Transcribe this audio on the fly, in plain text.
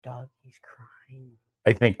Doggy's crying.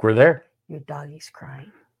 I think we're there. Your doggy's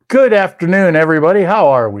crying. Good afternoon, everybody. How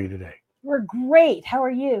are we today? We're great. How are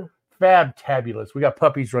you? Fabtabulous. We got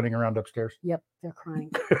puppies running around upstairs. Yep, they're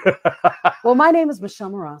crying. Well, my name is Michelle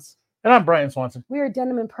Moras. And I'm Brian Swanson. We are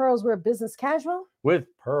Denim and Pearls. We're business casual. With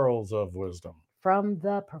pearls of wisdom. From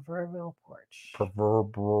the proverbial porch.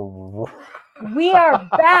 Proverbial. We are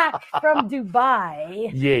back from Dubai.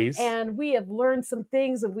 Yes. And we have learned some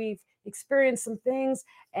things and we've experienced some things.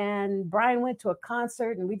 And Brian went to a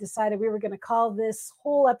concert and we decided we were going to call this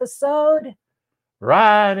whole episode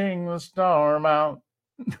Riding the Storm Out.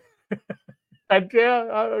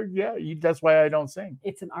 Yeah, that's why I don't sing.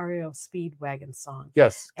 It's an REO Speedwagon song.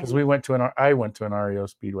 Yes, because I went to an REO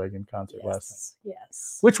Speedwagon concert last night.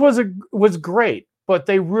 Yes. Which was great, but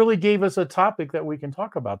they really gave us a topic that we can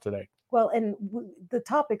talk about today. Well, and the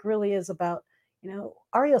topic really is about, REO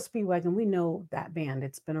Speedwagon. We know that band.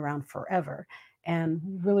 It's been around forever. And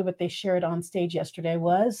really what they shared on stage yesterday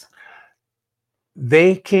was?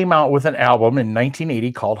 They came out with an album in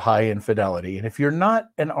 1980 called High Infidelity. And if you're not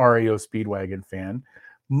an REO Speedwagon fan,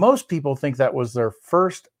 most people think that was their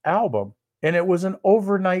first album. And it was an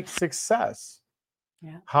overnight success.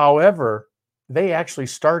 Yeah. However, they actually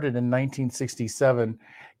started in 1967,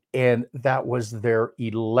 and that was their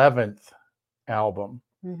 11th album.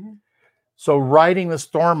 Mm-hmm. So riding the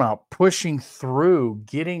storm out, pushing through,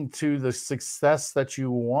 getting to the success that you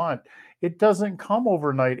want, it doesn't come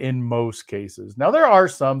overnight in most cases. Now, there are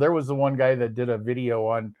some. There was the one guy that did a video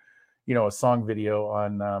on, a song video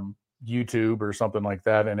on YouTube or something like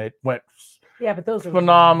that, and it went but those are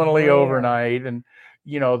phenomenally overnight. And,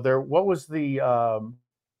 what was the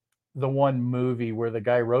one movie where the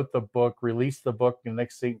guy wrote the book, released the book, and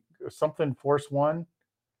next thing, something Force One?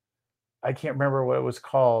 I can't remember what it was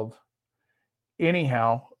called.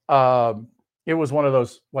 Anyhow, it was one of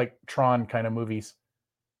those like Tron kind of movies.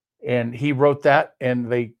 And he wrote that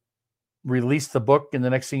and they released the book. And the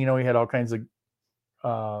next thing you know, he had all kinds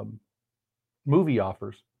of movie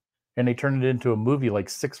offers. And they turned it into a movie like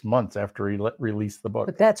 6 months after he released the book.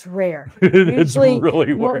 But that's rare. It's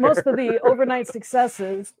really rare. Most of the overnight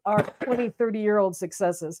successes are 20, 30-year-old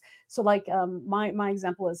successes. So like my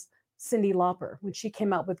example is Cyndi Lauper. When she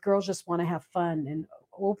came out with Girls Just Want to Have Fun and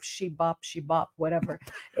Oops, She Bop, whatever.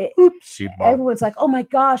 Everyone's like, oh my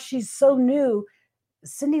gosh, she's so new.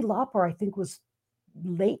 Cyndi Lauper, I think, was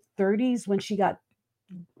late 30s when she got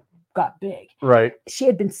big. Right. She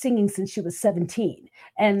had been singing since she was 17.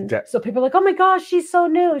 And so people are like, oh my gosh, she's so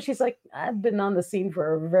new. She's like, I've been on the scene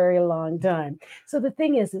for a very long time. So the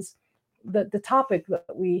thing is the topic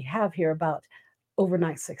that we have here about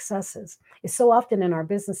overnight successes is so often in our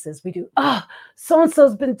businesses, we do,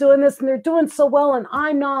 so-and-so's been doing this and they're doing so well and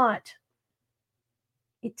I'm not.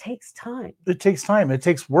 It takes time. It takes time. It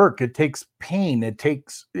takes work. It takes pain. It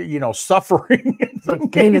takes, suffering.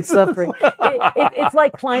 Pain and suffering. It's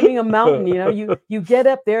like climbing a mountain. You get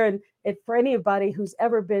up there and for anybody who's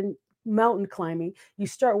ever been mountain climbing, you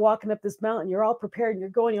start walking up this mountain. You're all prepared and you're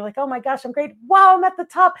going. You're like, oh my gosh, I'm great. Wow, I'm at the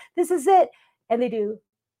top. This is it. And they do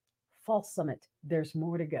false summit. There's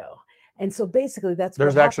more to go. And so basically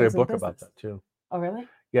there's actually a book about that too. Oh, really?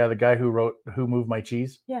 Yeah. The guy who wrote Who Moved My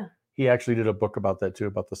Cheese. Yeah. He actually did a book about that too,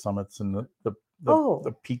 about the summits and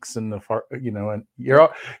the peaks and the far, and you're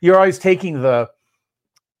always taking the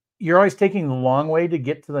long way to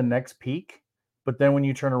get to the next peak. But then when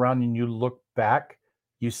you turn around and you look back,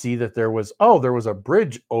 you see that there was a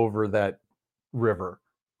bridge over that river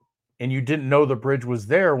and you didn't know the bridge was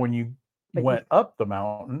there when you went up the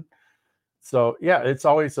mountain. So yeah, it's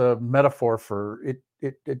always a metaphor for it.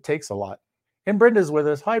 It takes a lot. And Brenda's with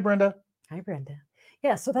us. Hi, Brenda. Hi, Brenda.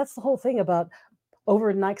 Yeah, so that's the whole thing about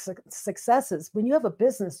overnight successes. When you have a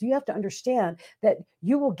business, you have to understand that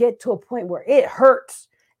you will get to a point where it hurts.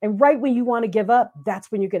 And right when you want to give up,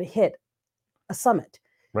 that's when you're going to hit a summit.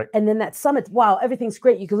 Right. And then that summit, wow, everything's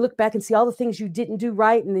great. You can look back and see all the things you didn't do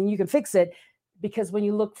right, and then you can fix it. Because when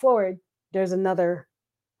you look forward, there's another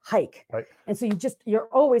hike. Right. And so you're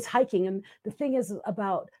always hiking. And the thing is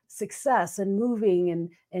about success and moving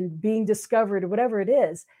and being discovered or whatever it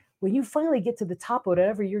is. When you finally get to the top of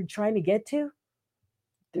whatever you're trying to get to,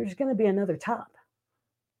 there's going to be another top.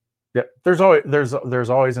 Yeah, there's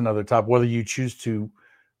always another top. Whether you choose to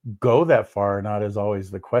go that far or not is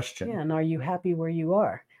always the question. Yeah, and are you happy where you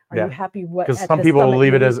are? Are you happy? Because some people will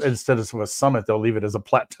leave it as, instead of a summit, they'll leave it as a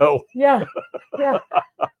plateau. Yeah.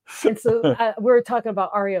 And so we're talking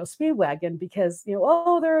about REO Speedwagon because,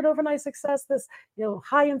 they're an overnight success. This,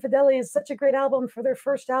 High Infidelity is such a great album for their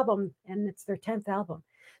first album, and it's their 10th album.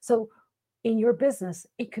 So in your business,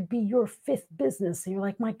 it could be your 5th business. And you're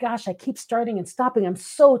like, my gosh, I keep starting and stopping. I'm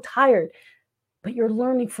so tired. but you're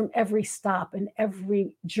learning from every stop and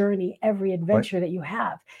every journey, every adventure that you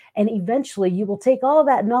have. And eventually you will take all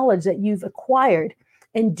that knowledge that you've acquired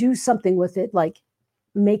and do something with it, like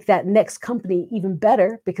make that next company even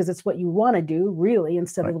better, because it's what you want to do, really,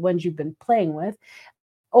 instead of the ones you've been playing with.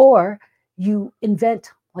 Or you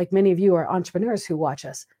invent, like many of you are entrepreneurs who watch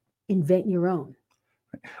us, invent your own.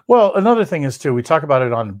 Well, another thing is too, we talk about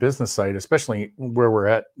it on the business side, especially where we're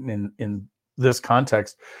at in this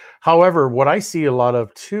context. However, what I see a lot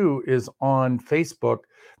of too is on Facebook,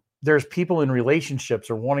 there's people in relationships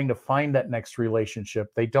or wanting to find that next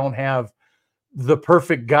relationship. They don't have the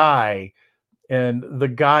perfect guy, and the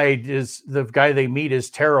guy they meet is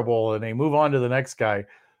terrible, and they move on to the next guy.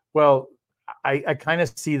 Well, I kind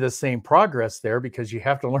of see the same progress there, because you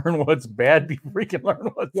have to learn what's bad before you can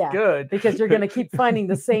learn what's good. Because you're going to keep finding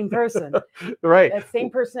the same person. Right. That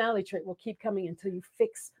same personality trait will keep coming until you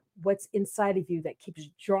fix what's inside of you that keeps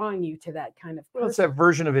drawing you to that kind of person. Well, it's that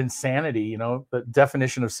version of insanity, you know, the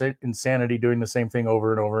definition of insanity, doing the same thing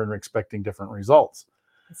over and over and expecting different results.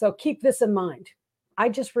 So keep this in mind. I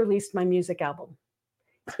just released my music album.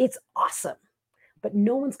 It's awesome, but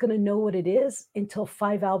no one's going to know what it is until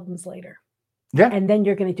 5 albums later. Yeah. And then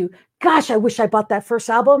you're going to do, gosh, I wish I bought that first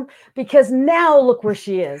album, because now look where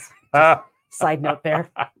she is. Side note there.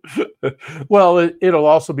 Well, it'll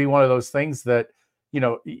also be one of those things that, you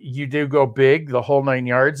know, you do go big, the whole 9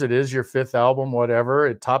 yards. It is your 5th album, whatever.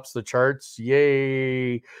 It tops the charts.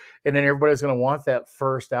 Yay. And then everybody's going to want that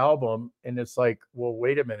first album. And it's like, well,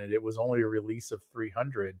 wait a minute. It was only a release of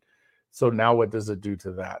 300. So now what does it do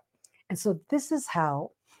to that? And so this is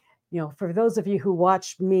how, you know, for those of you who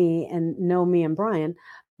watch me and know me and Brian,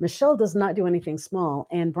 Michelle does not do anything small,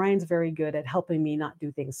 and Brian's very good at helping me not do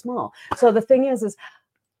things small. So the thing is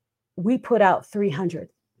we put out 300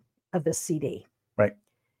 of this CD. Right.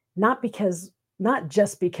 Not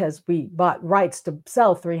just because we bought rights to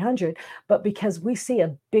sell 300, but because we see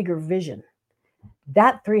a bigger vision.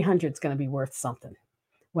 That 300 is going to be worth something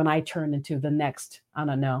when I turn into the next, I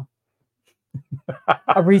don't know,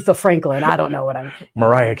 Aretha Franklin. I don't know what I'm.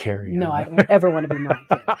 Mariah Carey. No, I don't ever want to be Mariah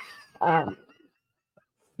Carey.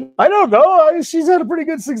 I don't know. She's had a pretty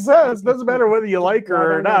good success. Doesn't matter whether you like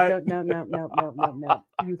her or not. No.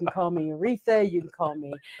 You can call me Aretha. You can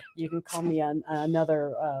call me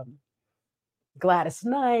another Gladys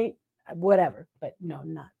Knight, whatever. But no,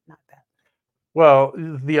 not that. Well,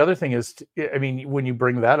 the other thing is, I mean, when you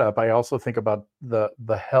bring that up, I also think about the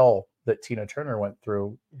hell that Tina Turner went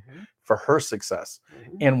through for her success,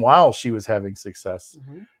 and while she was having success,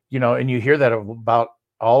 you know, and you hear that about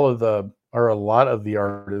a lot of the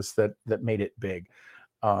artists that made it big.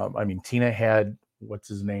 I mean, Tina had, what's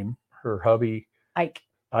his name? Her hubby, Ike.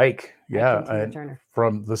 Yeah. And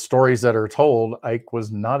from the stories that are told, Ike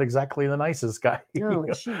was not exactly the nicest guy. No,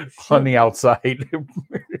 on the outside.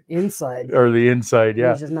 Inside. Or the inside,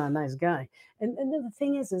 yeah. He's just not a nice guy. And the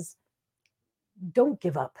thing is don't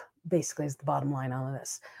give up, basically, is the bottom line on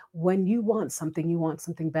this. When you want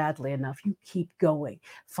something badly enough, you keep going.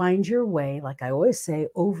 Find your way. Like I always say,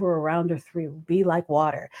 over, around, or through. Be like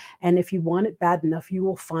water. And if you want it bad enough, you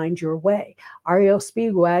will find your way. REO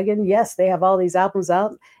Speedwagon, yes, they have all these albums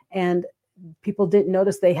out, and people didn't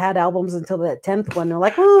notice they had albums until that 10th one. They're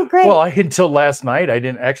like, oh, great. Well, until last night, I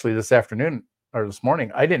didn't actually, this afternoon or this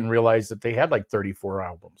morning, I didn't realize that they had like 34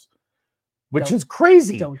 albums, which is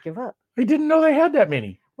crazy. Don't give up. I didn't know they had that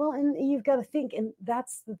many. Well, and you've got to think, and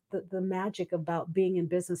that's the magic about being in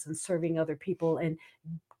business and serving other people and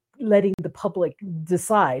letting the public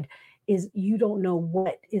decide, is you don't know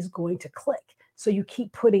what is going to click. So you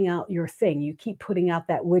keep putting out your thing. You keep putting out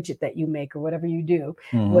that widget that you make, or whatever you do,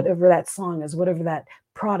 whatever that song is, whatever that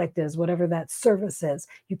product is, whatever that service is.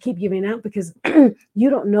 You keep giving out, because you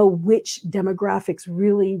don't know which demographics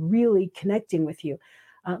really, really connecting with you.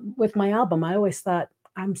 With my album, I always thought,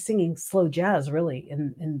 I'm singing slow jazz really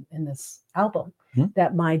in this album,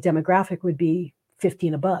 that my demographic would be 50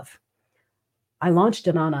 and above. I launched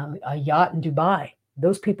it on a yacht in Dubai.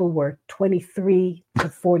 Those people were 23 to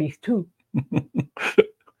 42,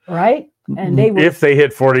 right? And they were, if they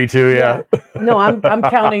hit 42, yeah. No, I'm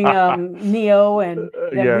counting Neo, and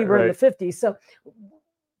then we were in the 50s. So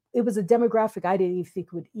it was a demographic I didn't even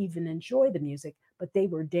think would even enjoy the music, but they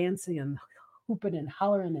were dancing and hooping and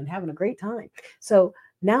hollering and having a great time. So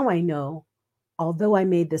now I know, although I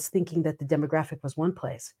made this thinking that the demographic was one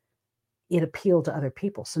place, it appealed to other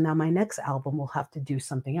people. So now my next album will have to do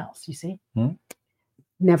something else. You see?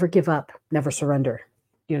 Never give up, never surrender.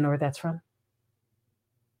 Do you know where that's from?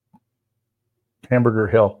 Hamburger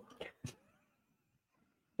Hill.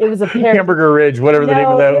 It was a parody. Hamburger Ridge, whatever the name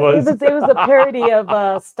of that was. It was a parody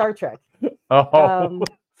of Star Trek.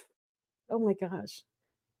 Oh my gosh.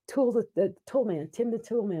 Tool, the Tool Man, Tim the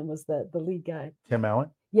Tool Man was the lead guy. Tim Allen?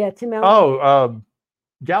 Yeah, Tim Allen. Oh,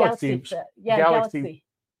 Galaxy Galaxy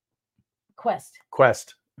Quest.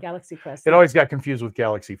 Quest. Galaxy Quest. It always got confused with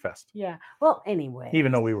Galaxy Fest. Yeah. Well, anyway.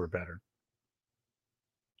 Even though we were better.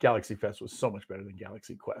 Galaxy Fest was so much better than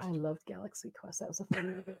Galaxy Quest. I loved Galaxy Quest. That was a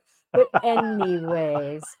fun movie. But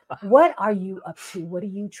anyways, what are you up to? What are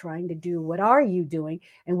you trying to do? What are you doing?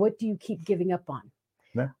 And what do you keep giving up on?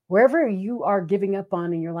 Yeah. Wherever you are giving up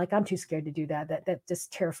on and you're like, I'm too scared to do that. That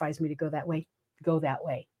just terrifies me to go that way. Go that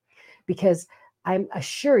way. Because I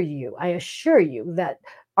assure you that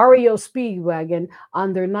REO Speedwagon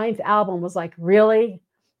on their 9th album was like, really?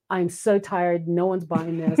 I'm so tired. No one's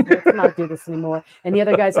buying this. Let's not do this anymore. And the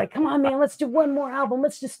other guy's like, come on, man, let's do one more album.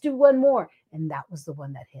 Let's just do one more. And that was the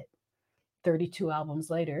one that hit. 32 albums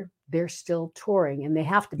later, they're still touring, and they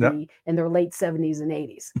have to be in their late 70s and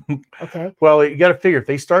 80s. Okay. Well, you got to figure if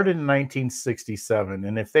they started in 1967,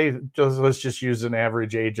 and if they just, let's just use an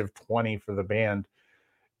average age of 20 for the band,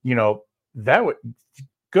 you know, that would,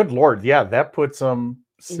 good Lord. Yeah. That puts them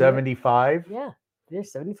 75. Yeah. They're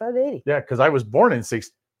 75 to 80. Yeah. Cause I was born in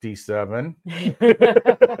 67 and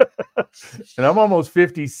I'm almost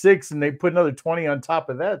 56, and they put another 20 on top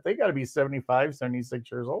of that. They got to be 75,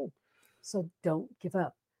 76 years old. So don't give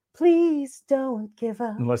up. Please don't give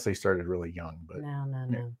up. Unless they started really young. But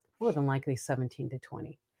no. More than likely 17 to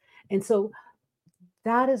 20. And so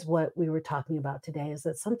that is what we were talking about today, is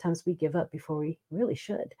that sometimes we give up before we really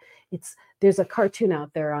should. There's a cartoon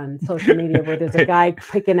out there on social media where there's a guy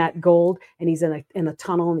picking at gold, and he's in a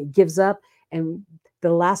tunnel, and he gives up. And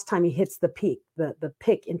the last time he hits the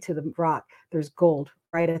pick into the rock, there's gold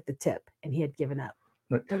right at the tip, and he had given up.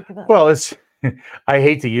 Don't give up. Well, I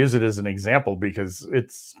hate to use it as an example because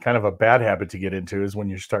it's kind of a bad habit to get into, is when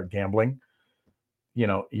you start gambling, you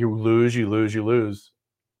know, you lose,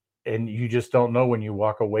 and you just don't know when you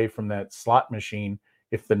walk away from that slot machine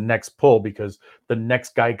if the next pull, because the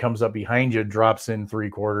next guy comes up behind you, drops in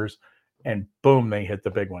 3/4, and boom, they hit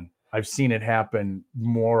the big one. I've seen it happen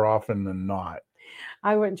more often than not.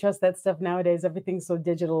 I wouldn't trust that stuff nowadays. Everything's so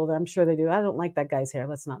digital that I'm sure they do. I don't like that guy's hair.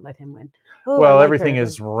 Let's not let him win. Oh, well, everything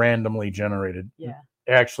is randomly generated. Yeah.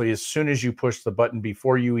 Actually, as soon as you push the button,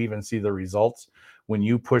 before you even see the results, when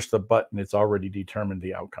you push the button, it's already determined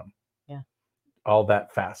the outcome. Yeah. All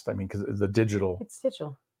that fast. I mean, because the digital. It's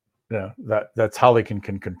digital. Yeah, that's how they can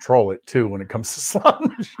control it too when it comes to slot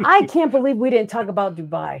machines. I can't believe we didn't talk about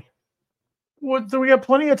Dubai. Well, we got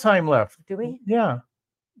plenty of time left. Do we? Yeah.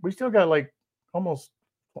 We still got like almost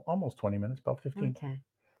 20 minutes, about 15. Okay.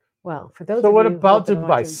 Well, for those. So what about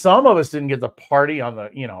Dubai? Some of us didn't get the party on the,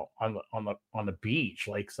 on the beach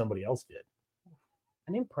like somebody else did.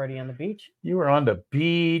 I didn't party on the beach. You were on the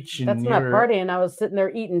beach. And that's not partying. I was sitting there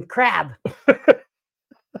eating crab.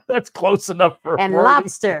 That's close enough for and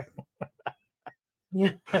lobster.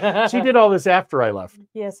 Yeah. She did all this after I left.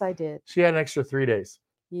 Yes, I did. She had an extra 3 days.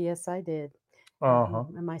 Yes, I did. Uh-huh.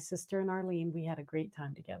 And my sister and Arlene, we had a great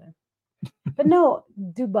time together. But no,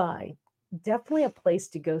 Dubai, definitely a place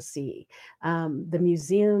to go see. The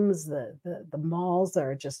museums, the malls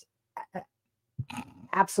are just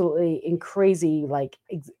absolutely crazy. Like,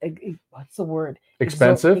 what's the word?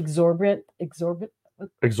 Expensive? Exorbitant.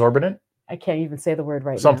 I can't even say the word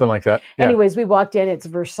right now. Something like that. Yeah. Anyways, we walked in, it's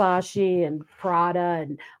Versace and Prada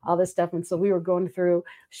and all this stuff. And so we were going through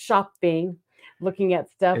shopping, looking at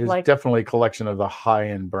stuff. It's like definitely a collection of the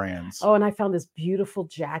high-end brands. Oh, and I found this beautiful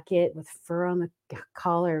jacket with fur on the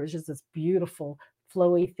collar. It was just this beautiful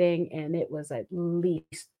flowy thing, and it was at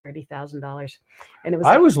least $30,000. And it was.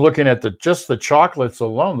 I was looking at just the chocolates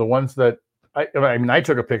alone, the ones that I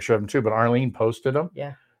took a picture of them too, but Arlene posted them.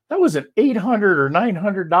 Yeah. That was an $800 or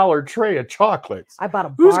 $900 tray of chocolates. I bought a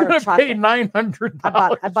bar Who's of chocolate. Pay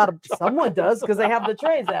 $900? I bought someone does, because they have the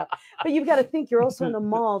trays out. But you've got to think, you're also in a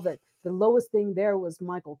mall that the lowest thing there was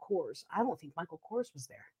Michael Kors. I don't think Michael Kors was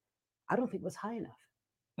there. I don't think it was high enough.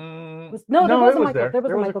 There wasn't Michael. There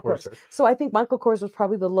was a Michael Kors. So I think Michael Kors was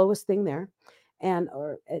probably the lowest thing there. And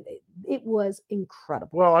it was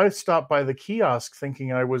incredible. Well, I stopped by the kiosk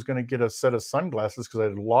thinking I was going to get a set of sunglasses because I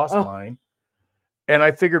had lost mine. And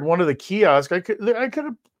I figured one of the kiosks, I could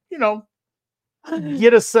have,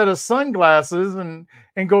 get a set of sunglasses and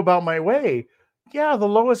go about my way. Yeah, the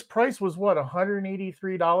lowest price was what,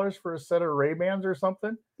 $183 for a set of Ray-Bans or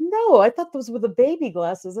something? No, I thought those were the baby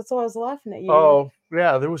glasses. That's why I was laughing at you. Oh,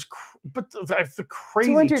 yeah, there was, but that's the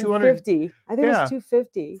crazy 250. I think it was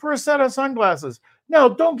 $250 for a set of sunglasses. Now,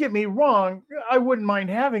 don't get me wrong. I wouldn't mind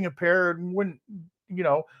having a pair and wouldn't,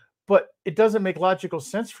 but it doesn't make logical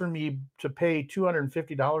sense for me to pay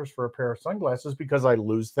 $250 for a pair of sunglasses because I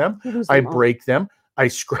lose them. I break them. I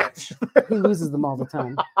scratch. He loses them all the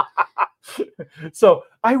time. So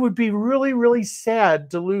I would be really, really sad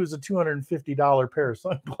to lose a $250 pair of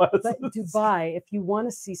sunglasses. But Dubai, if you want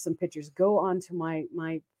to see some pictures, go onto my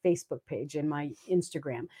Facebook page and my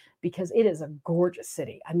Instagram, because it is a gorgeous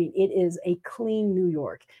city. I mean, it is a clean New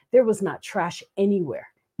York. There was not trash anywhere.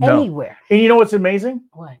 No. Anywhere. And you know what's amazing?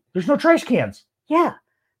 What? There's no trash cans. Yeah.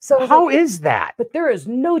 So how is that? But there is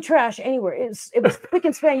no trash anywhere. It was spick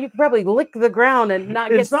and span. You could probably lick the ground and not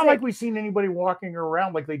get sick. It's not like we've seen anybody walking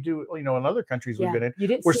around like they do, in other countries we've been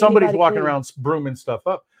in, where somebody's walking around brooming stuff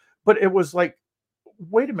up. But it was like,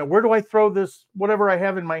 wait a minute, where do I throw this, whatever I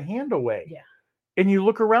have in my hand away? Yeah. And you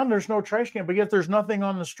look around, there's no trash can, but yet there's nothing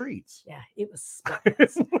on the streets. Yeah, it was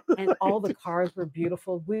spotless. And all the cars were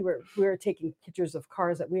beautiful. We were taking pictures of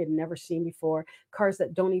cars that we had never seen before, cars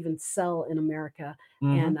that don't even sell in America,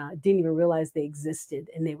 and didn't even realize they existed,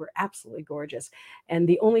 and they were absolutely gorgeous. And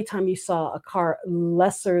the only time you saw a car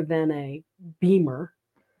lesser than a Beamer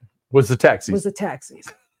was the taxis.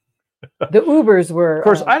 The Ubers were, of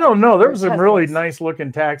course, I don't know. There was some really nice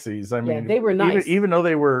looking taxis. I mean, they were nice, even though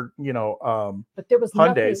they were, but there was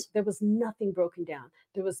Hyundais. There was nothing broken down.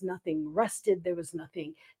 There was nothing rusted. There was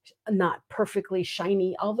nothing not perfectly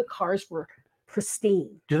shiny. All the cars were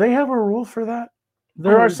pristine. Do they have a rule for that?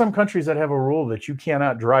 There are some countries that have a rule that you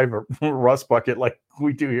cannot drive a rust bucket like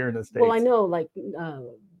we do here in the States. Well, I know, like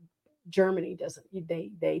Germany doesn't.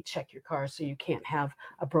 They check your car, so you can't have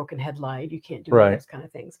a broken headlight. You can't do all those kind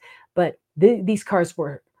of things. But these cars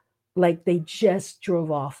were like they just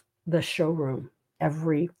drove off the showroom,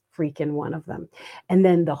 every freaking one of them. And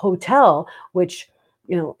then the hotel, which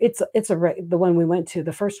the one we went to,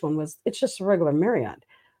 the first one it's just a regular Marriott,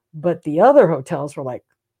 but the other hotels were like,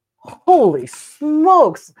 holy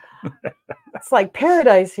smokes, it's like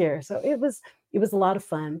paradise here. So it was a lot of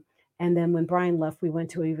fun. And then when Brian left, we went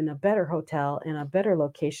to even a better hotel in a better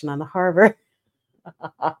location on the harbor.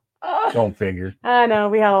 Don't figure. I know,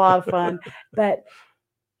 we had a lot of fun. But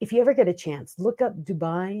if you ever get a chance, look up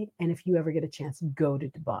Dubai. And if you ever get a chance, go to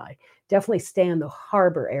Dubai. Definitely stay in the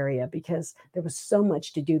harbor area, because there was so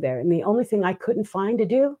much to do there. And the only thing I couldn't find to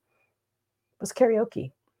do was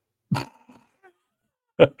karaoke.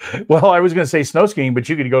 Well, I was going to say snow skiing, but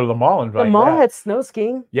you could go to the mall and find the mall had snow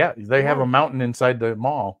skiing. Yeah, they have a mountain inside the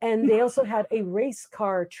mall. And they also had a race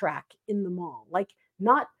car track in the mall, like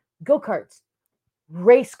not go-karts,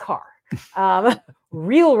 race car,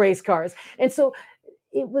 real race cars. And so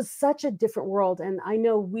it was such a different world. And I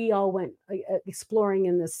know we all went exploring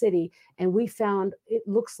in the city, and we found, it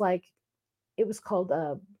looks like it was called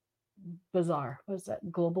Bazaar. What was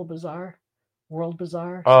that? Global Bazaar? World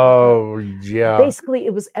Bazaar. Oh, yeah. Basically,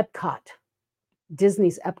 it was Epcot,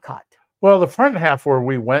 Disney's Epcot. Well, the front half where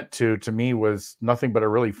we went to me, was nothing but a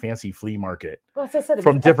really fancy flea market. Well, as I said,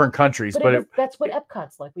 from different countries. But that's what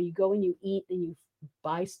Epcot's like, where you go and you eat and you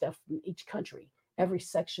buy stuff from each country. Every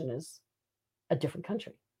section is a different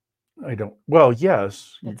country. Well,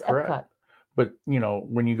 yes, that's correct. Epcot. But,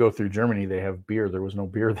 when you go through Germany, they have beer. There was no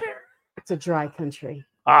beer there. It's a dry country.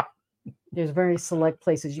 There's very select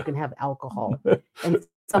places you can have alcohol. And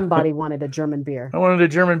somebody wanted a German beer. I wanted a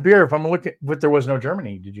German beer. If I'm looking, but there was no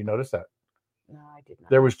Germany. Did you notice that? No, I did not.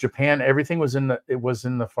 There was Japan. Everything was in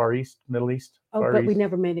the Far East, Middle East. But we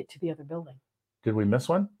never made it to the other building. Did we miss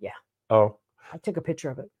one? Yeah. Oh. I took a picture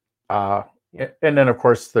of it. Yeah. And then, of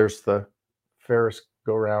course, there's the Ferris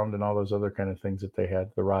go round and all those other kind of things that they had,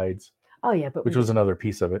 the rides. Oh, yeah. Which was another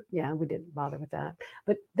piece of it. Yeah, we didn't bother with that.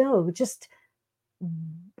 But no, just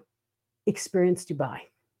experience Dubai.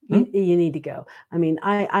 You need to go. I mean,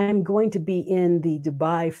 I'm going to be in the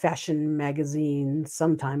Dubai fashion magazine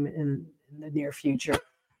sometime in the near future.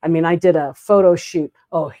 I mean, I did a photo shoot.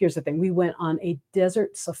 Oh, here's the thing. We went on a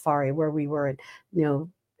desert safari where we were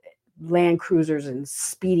in, Land Cruisers and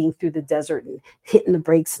speeding through the desert and hitting the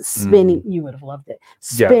brakes and spinning. You would have loved it.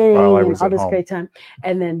 Spinning and all this great time.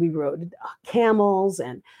 And then we rode camels,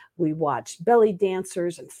 and we watched belly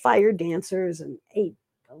dancers and fire dancers and ate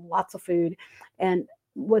lots of food. And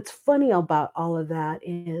what's funny about all of that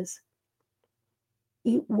is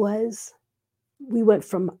we went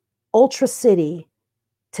from ultra city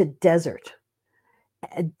to desert,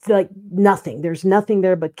 like nothing. There's nothing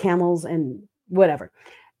there but camels and whatever.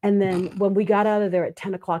 And then when we got out of there at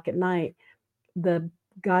 10 o'clock at night, the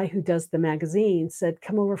guy who does the magazine said,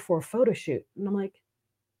 come over for a photo shoot. And I'm like,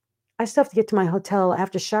 I still have to get to my hotel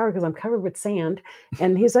after shower because I'm covered with sand.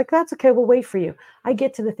 And he's like, that's okay. We'll wait for you. I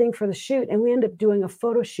get to the thing for the shoot, and we end up doing a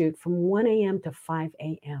photo shoot from 1 a.m. to 5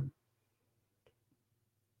 a.m.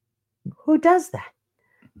 Who does that?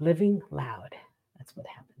 Living loud. That's what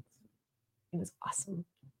happens. It was awesome.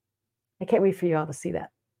 I can't wait for you all to see that.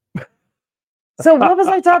 So what was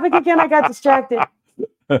our topic again? I got distracted.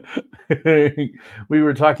 We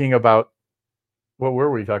were talking about, what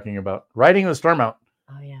were we talking about? Riding the storm out.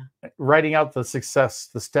 Oh yeah. Writing out the success,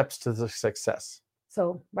 the steps to the success.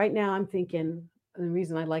 So right now I'm thinking, the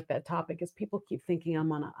reason I like that topic is people keep thinking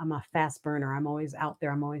I'm a fast burner. I'm always out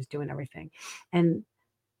there. I'm always doing everything. And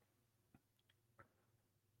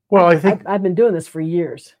well, I think I've been doing this for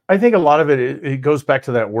years. I think a lot of it goes back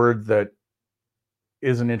to that word that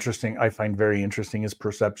isn't interesting. I find very interesting is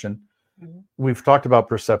perception. Mm-hmm. We've talked about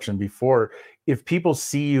perception before. If people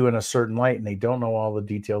see you in a certain light and they don't know all the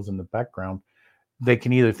details in the background, they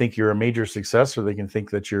can either think you're a major success or they can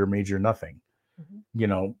think that you're a major nothing.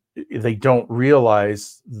 Mm-hmm. They don't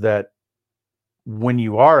realize that when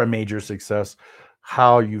you are a major success,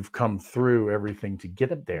 how you've come through everything to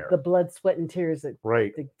get there. The blood, sweat, and tears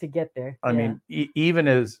right to get there. I mean, even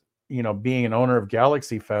as being an owner of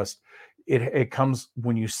Galaxy Fest, it comes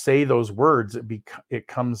when you say those words, it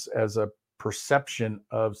comes as a perception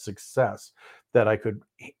of success that I could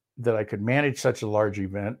manage such a large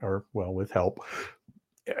event, or with help,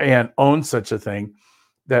 and own such a thing.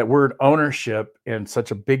 That word ownership in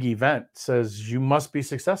such a big event says you must be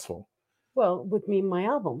successful. Well, with me, my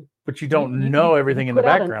album. But you don't know everything in the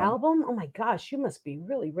background. Put out an album? Oh my gosh, you must be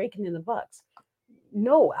really raking in the bucks.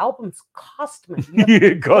 No, albums cost money.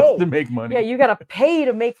 It costs to make money. Yeah, you got to pay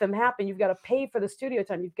to make them happen. You've got to pay for the studio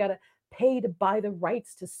time. You've got to pay to buy the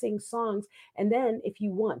rights to sing songs. And then if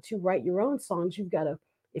you want to write your own songs, you've got to,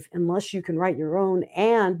 unless you can write your own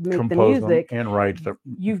and make compose the music and write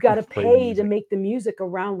you've got to pay to make the music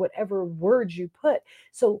around whatever words you put.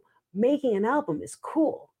 So making an album is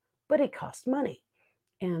cool, but it costs money.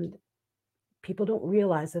 And people don't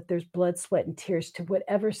realize that there's blood, sweat, and tears to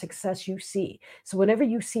whatever success you see. So whenever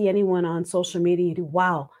you see anyone on social media, you do,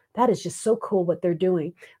 wow, that is just so cool what they're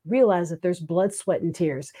doing. Realize that there's blood, sweat, and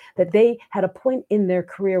tears, that they had a point in their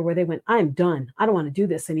career where they went, I'm done. I don't want to do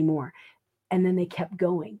this anymore. And then they kept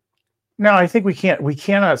going. Now, I think we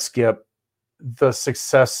cannot skip the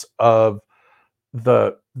success of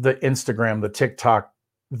the Instagram, the TikTok,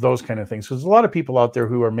 those kind of things. Because there's a lot of people out there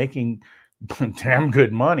who are making damn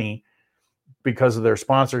good money because of their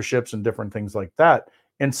sponsorships and different things like that.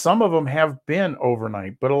 And some of them have been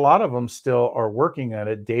overnight, but a lot of them still are working at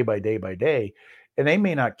it day by day by day. And they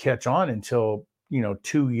may not catch on until,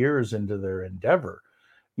 2 years into their endeavor.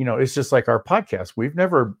 It's just like our podcast. We've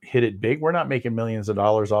never hit it big. We're not making millions of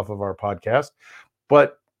dollars off of our podcast,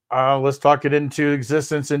 but let's talk it into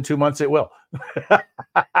existence. In 2 months, it will. But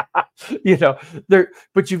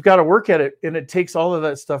you've got to work at it. And it takes all of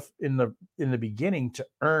that stuff in the beginning to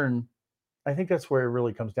earn. I think that's where it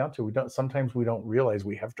really comes down to. Sometimes we don't realize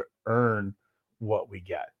we have to earn what we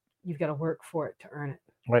get. You've got to work for it to earn it.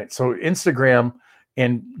 Right. So Instagram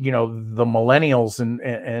and, the millennials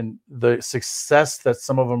and the success that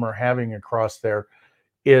some of them are having across there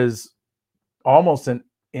is almost an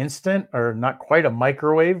instant, or not quite a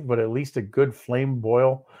microwave, but at least a good flame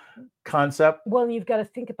boil concept. Well, you've got to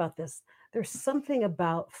think about this. There's something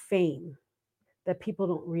about fame that people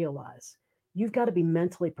don't realize. You've got to be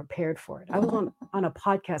mentally prepared for it. I was on a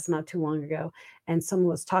podcast not too long ago, and someone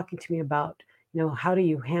was talking to me about, how do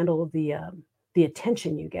you handle the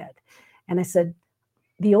attention you get? And I said,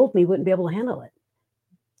 the old me wouldn't be able to handle it.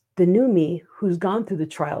 The new me, who's gone through the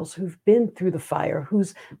trials, who's been through the fire,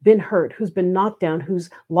 who's been hurt, who's been knocked down, who's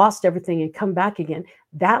lost everything and come back again,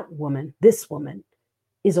 this woman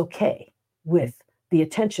is okay with the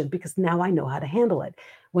attention, because now I know how to handle it.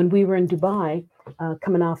 When we were in Dubai,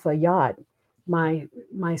 coming off a yacht,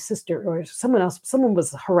 my sister or someone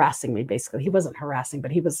was harassing me. Basically, he wasn't harassing,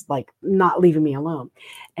 but he was like not leaving me alone.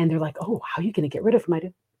 And they're like, oh, how are you going to get rid of him? I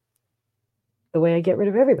do the way I get rid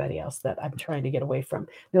of everybody else that I'm trying to get away from.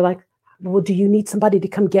 They're like, well, do you need somebody to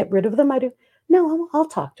come get rid of them? I do. No, I'll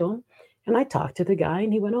talk to him. And I talked to the guy,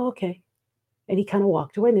 and he went, oh, okay. And he kind of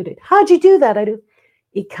walked away. And they did, how'd you do that? I do.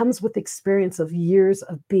 It comes with experience of years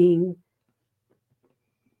of being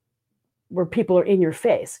where people are in your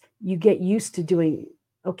face. You get used to doing,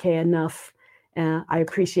 okay, enough. I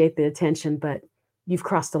appreciate the attention, but you've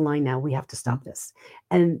crossed the line now. We have to stop this.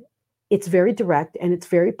 And it's very direct, and it's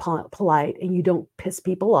very polite, and you don't piss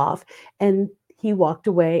people off. And he walked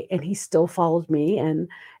away, and he still followed me, and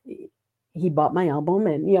he bought my album,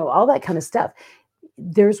 and, all that kind of stuff.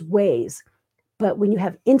 There's ways. But when you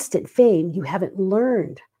have instant fame, you haven't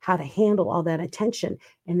learned how to handle all that attention,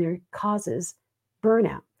 and there causes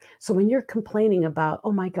burnout. So when you're complaining about,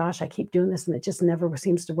 oh my gosh, I keep doing this and it just never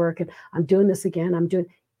seems to work, and I'm doing this again,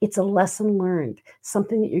 it's a lesson learned,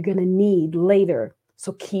 something that you're going to need later.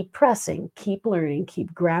 So keep pressing, keep learning,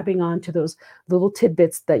 keep grabbing onto those little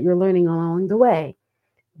tidbits that you're learning along the way.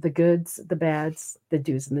 The goods, the bads, the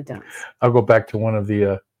do's and the don'ts. I'll go back to one of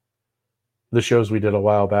the shows we did a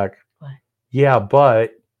while back. What? Yeah,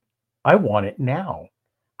 but I want it now.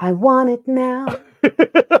 I want it now.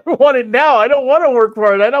 I want it now. I don't want to work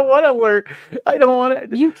for it. I don't want to work. I don't want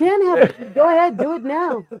it. You can have it. Go ahead, do it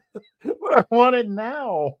now. But I want it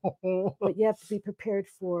now. But you have to be prepared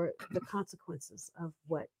for the consequences of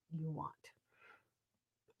what you want,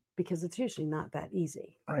 because it's usually not that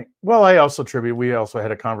easy. Right. Well, we also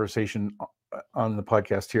had a conversation on the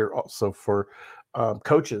podcast here also for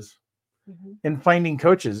coaches. Mm-hmm. And finding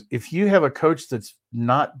coaches. If you have a coach that's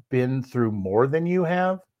not been through more than you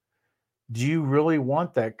have, do you really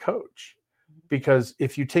want that coach? Because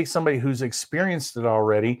if you take somebody who's experienced it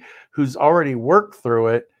already, who's already worked through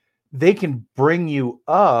it, they can bring you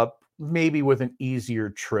up maybe with an easier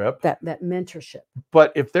trip. That mentorship.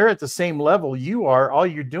 But if they're at the same level you are, all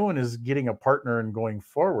you're doing is getting a partner and going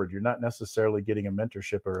forward. You're not necessarily getting a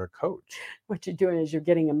mentorship or a coach. What you're doing is you're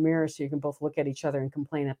getting a mirror so you can both look at each other and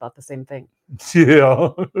complain about the same thing.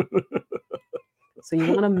 Yeah. So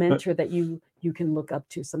you want a mentor that you can look up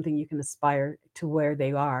to, something you can aspire to where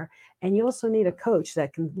they are. And you also need a coach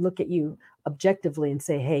that can look at you objectively and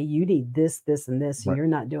say, hey, you need this, this, and this, and you're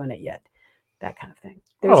not doing it yet. That kind of thing.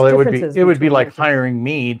 Well, it would be like hiring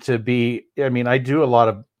me to be, I mean, I do a lot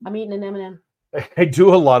of... I'm eating an M&M. I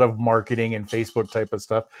do a lot of marketing and Facebook type of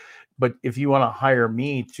stuff. But if you want to hire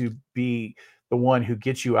me to be the one who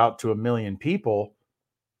gets you out to 1 million people,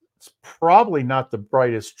 it's probably not the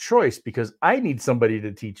brightest choice, because I need somebody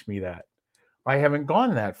to teach me that. I haven't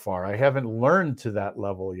gone that far. I haven't learned to that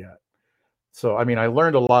level yet. So, I mean, I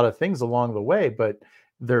learned a lot of things along the way, but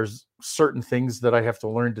there's certain things that I have to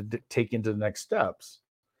learn to take into the next steps.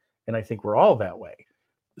 And I think we're all that way.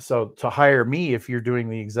 So to hire me, if you're doing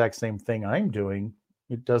the exact same thing I'm doing,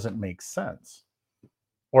 it doesn't make sense.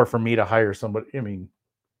 Or for me to hire somebody, I mean,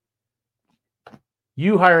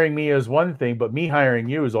 you hiring me is one thing, but me hiring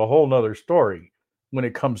you is a whole nother story when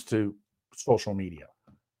it comes to social media.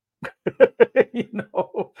 You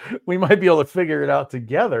know, we might be able to figure it out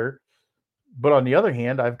together. But on the other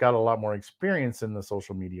hand, I've got a lot more experience in the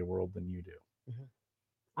social media world than you do. Mm-hmm.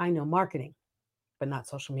 I know marketing, but not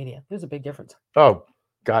social media. There's a big difference. Oh,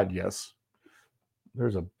 God, yes.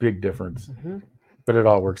 There's a big difference. Mm-hmm. But it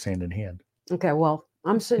all works hand in hand. Okay, well,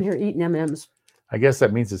 I'm sitting here eating M&Ms. I guess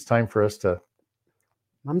that means it's time for us to...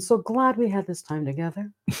 I'm so glad we had this time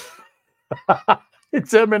together.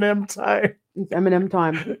 It's M&M time. It's M&M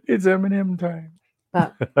time. It's M&M time.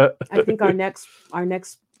 But I think our next,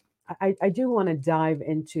 I do want to dive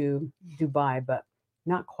into Dubai, but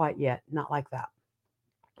not quite yet. Not like that.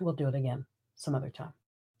 We'll do it again some other time.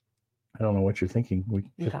 I don't know what you're thinking.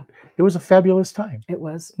 Okay. It was a fabulous time. It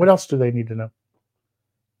was. What else do they need to know?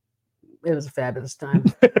 It was a fabulous time.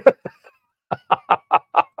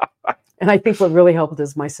 And I think what really helped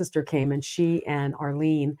is my sister came, and she and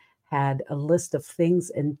Arlene had a list of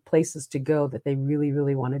things and places to go that they really,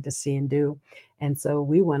 really wanted to see and do. And so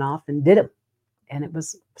we went off and did them. And it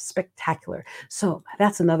was spectacular. So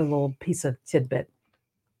that's another little piece of tidbit.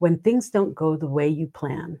 When things don't go the way you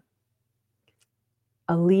plan,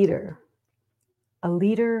 a leader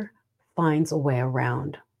finds a way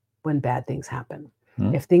around when bad things happen.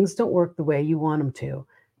 Mm-hmm. If things don't work the way you want them to,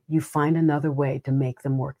 you find another way to make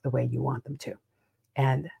them work the way you want them to.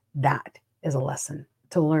 And that is a lesson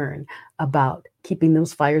to learn about keeping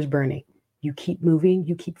those fires burning. You keep moving,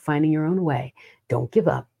 you keep finding your own way. Don't give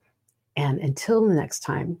up. And until the next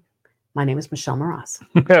time, my name is Michelle Maras.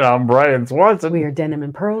 And I'm Brian Swanson. We are Denim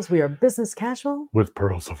and Pearls. We are business casual with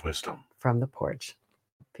pearls of wisdom from the porch.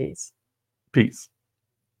 Peace. Peace.